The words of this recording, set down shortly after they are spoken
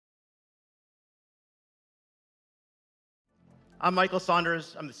I'm Michael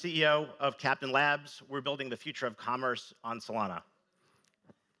Saunders. I'm the CEO of Captain Labs. We're building the future of commerce on Solana.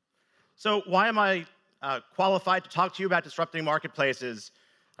 So why am I qualified to talk to you about disrupting marketplaces?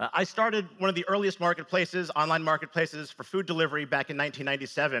 I started one of the earliest marketplaces, online marketplaces for food delivery back in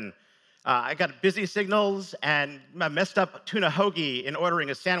 1997. I got busy signals and messed up tuna hoagie in ordering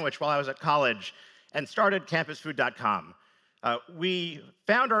a sandwich while I was at college and started campusfood.com. We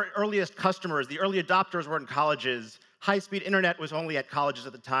found our earliest customers. The early adopters were in colleges. High-speed internet was only at colleges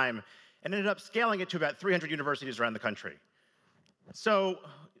at the time, and ended up scaling it to about 300 universities around the country. So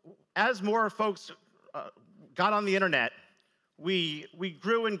as more folks got on the internet, we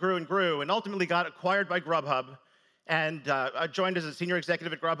grew and grew and grew, and ultimately got acquired by Grubhub, and joined as a senior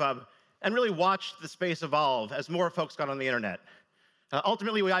executive at Grubhub, and really watched the space evolve as more folks got on the internet.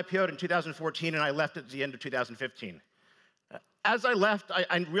 Ultimately, we IPO'd in 2014, and I left at the end of 2015. As I left,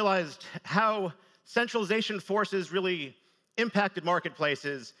 I realized how centralization forces really impacted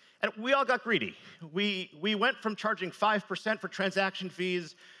marketplaces, and we all got greedy. We went from charging 5% for transaction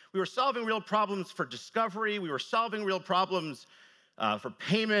fees. We were solving real problems for discovery. We were solving real problems for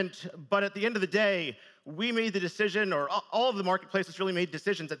payment. But at the end of the day, we made the decision, or all of the marketplaces really made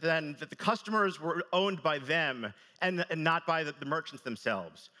decisions that the customers were owned by them and not by the merchants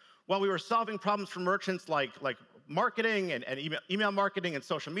themselves. While we were solving problems for merchants like marketing and email marketing and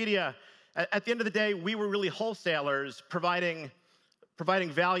social media, at the end of the day, we were really wholesalers providing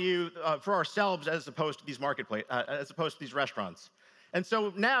value for ourselves as opposed to these as opposed to these restaurants. And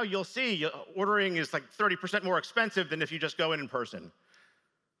so now you'll see ordering is like 30% more expensive than if you just go in person.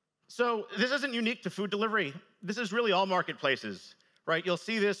 So this isn't unique to food delivery. This is really all marketplaces, right? You'll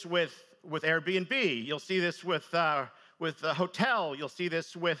see this with Airbnb. You'll see this with a hotel. You'll see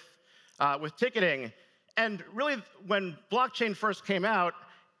this with ticketing. And really, when blockchain first came out,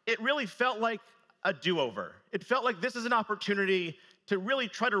 it really felt like a do-over. It felt like this is an opportunity to really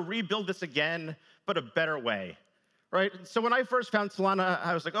try to rebuild this again, but a better way, right? So when I first found Solana,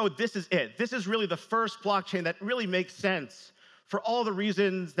 I was like, oh, this is it. This is really the first blockchain that really makes sense for all the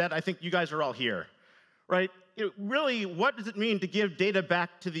reasons that I think you guys are all here, right? Really, what does it mean to give data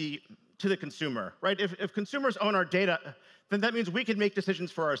back to the consumer, right? If consumers own our data, then that means we can make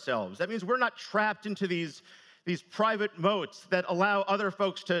decisions for ourselves. That means we're not trapped into these private moats that allow other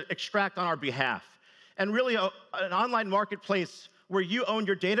folks to extract on our behalf. And really, an online marketplace where you own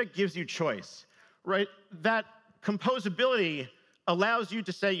your data gives you choice, right? That composability allows you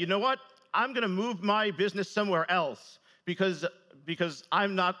to say, you know what? I'm going to move my business somewhere else because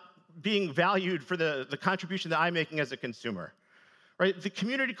I'm not being valued for the contribution that I'm making as a consumer. Right? The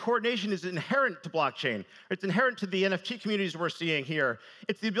community coordination is inherent to blockchain. It's inherent to the NFT communities we're seeing here.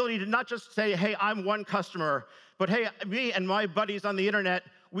 It's the ability to not just say, hey, I'm one customer, but hey, me and my buddies on the internet,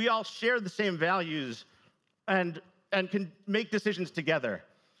 we all share the same values and can make decisions together.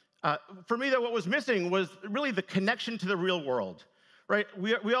 For me, though, what was missing was really the connection to the real world. Right?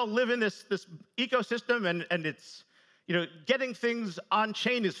 We all live in this ecosystem, and it's, getting things on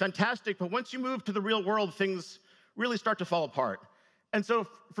chain is fantastic, but once you move to the real world, things really start to fall apart. And so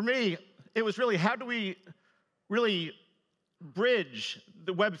for me, it was really, how do we really bridge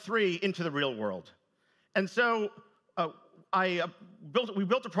the Web3 into the real world? And so we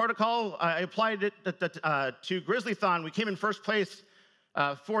built a protocol. I applied it to Grizzlython. We came in first place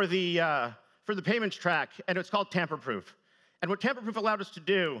for the payments track, and it's called tamper-proof. And what tamper-proof allowed us to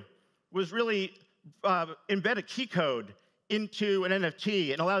do was really embed a key code into an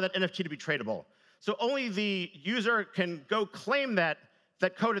NFT and allow that NFT to be tradable. So only the user can go claim that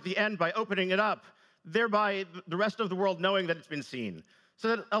code at the end by opening it up, thereby the rest of the world knowing that it's been seen.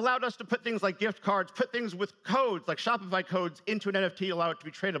 So that allowed us to put things like gift cards, put things with codes, like Shopify codes, into an NFT, allow it to be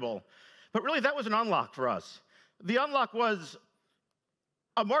tradable. But really, that was an unlock for us. The unlock was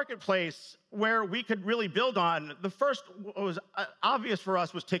a marketplace where we could really build on. The first, what was obvious for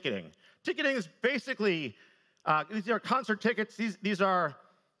us, was ticketing. Ticketing is basically, these are concert tickets, these are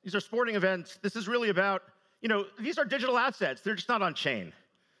sporting events. This is really about, these are digital assets. They're just not on chain.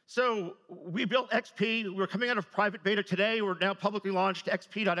 So we built XP. We're coming out of private beta today. We're now publicly launched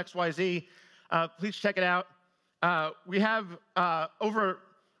xp.xyz. Please check it out. We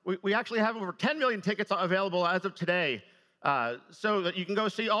actually have over 10 million tickets available as of today, so that you can go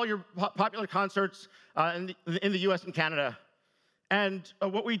see all your popular concerts in the US and Canada. And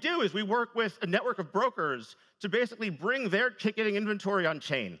what we do is we work with a network of brokers to basically bring their ticketing inventory on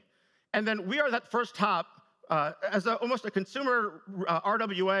chain. And then we are that first hop as almost a consumer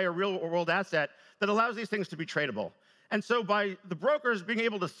RWA, or real world asset, that allows these things to be tradable. And so by the brokers being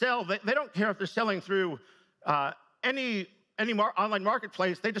able to sell, they don't care if they're selling through any online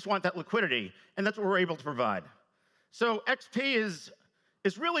marketplace. They just want that liquidity, and that's what we're able to provide. So XP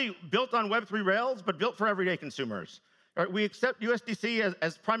is really built on Web3 rails, but built for everyday consumers. Right? We accept USDC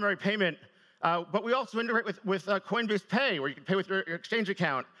as primary payment, but we also integrate with Coinbase Pay, where you can pay with your exchange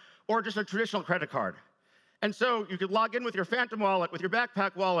account, or just a traditional credit card. And so you could log in with your Phantom wallet, with your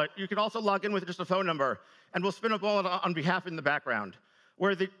Backpack wallet. You could also log in with just a phone number, and we'll spin up wallet on behalf in the background,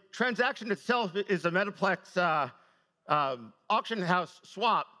 where the transaction itself is a Metaplex auction house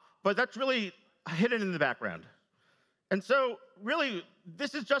swap, but that's really hidden in the background. And so really,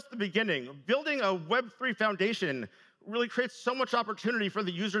 this is just the beginning. Building a Web3 foundation really creates so much opportunity for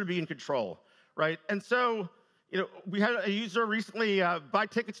the user to be in control, right? And so, we had a user recently buy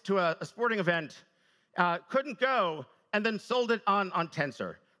tickets to a sporting event, couldn't go, and then sold it on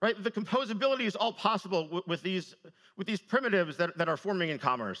Tensor, right? The composability is all possible with these primitives that are forming in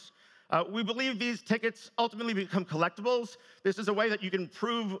commerce. We believe these tickets ultimately become collectibles. This is a way that you can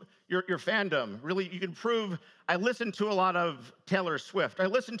prove your fandom. Really, you can prove, I listen to a lot of Taylor Swift. I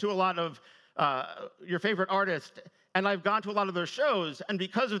listen to a lot of your favorite artist, and I've gone to a lot of those shows, and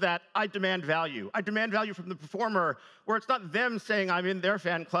because of that, I demand value. I demand value from the performer, where it's not them saying I'm in their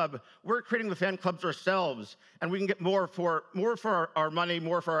fan club. We're creating the fan clubs ourselves, and we can get more for our money,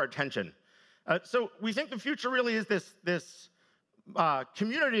 more for our attention. So we think the future really is this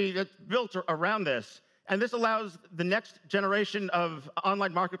community that's built around this, and this allows the next generation of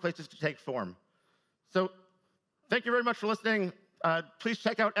online marketplaces to take form. So thank you very much for listening. Please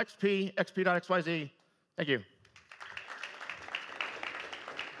check out xp.xyz. Thank you.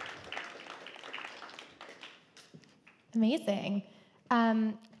 Amazing.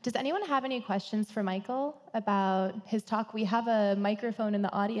 Does anyone have any questions for Michael about his talk? We have a microphone in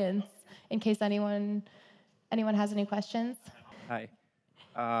the audience in case anyone has any questions. Hi.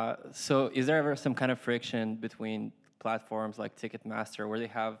 So is there ever some kind of friction between platforms like Ticketmaster where they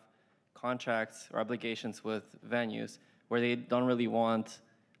have contracts or obligations with venues where they don't really want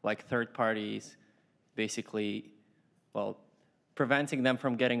like third parties basically, well, preventing them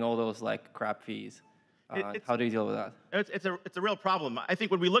from getting all those like crap fees? How do you deal with that? It's a real problem. I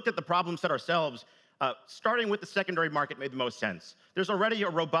think when we looked at the problem set ourselves, starting with the secondary market made the most sense. There's already a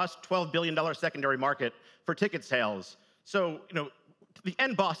robust $12 billion secondary market for ticket sales. So, the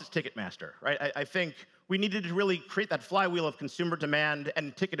end boss is Ticketmaster, right? I think we needed to really create that flywheel of consumer demand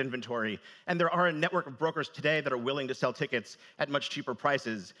and ticket inventory. And there are a network of brokers today that are willing to sell tickets at much cheaper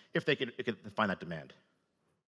prices if they could find that demand.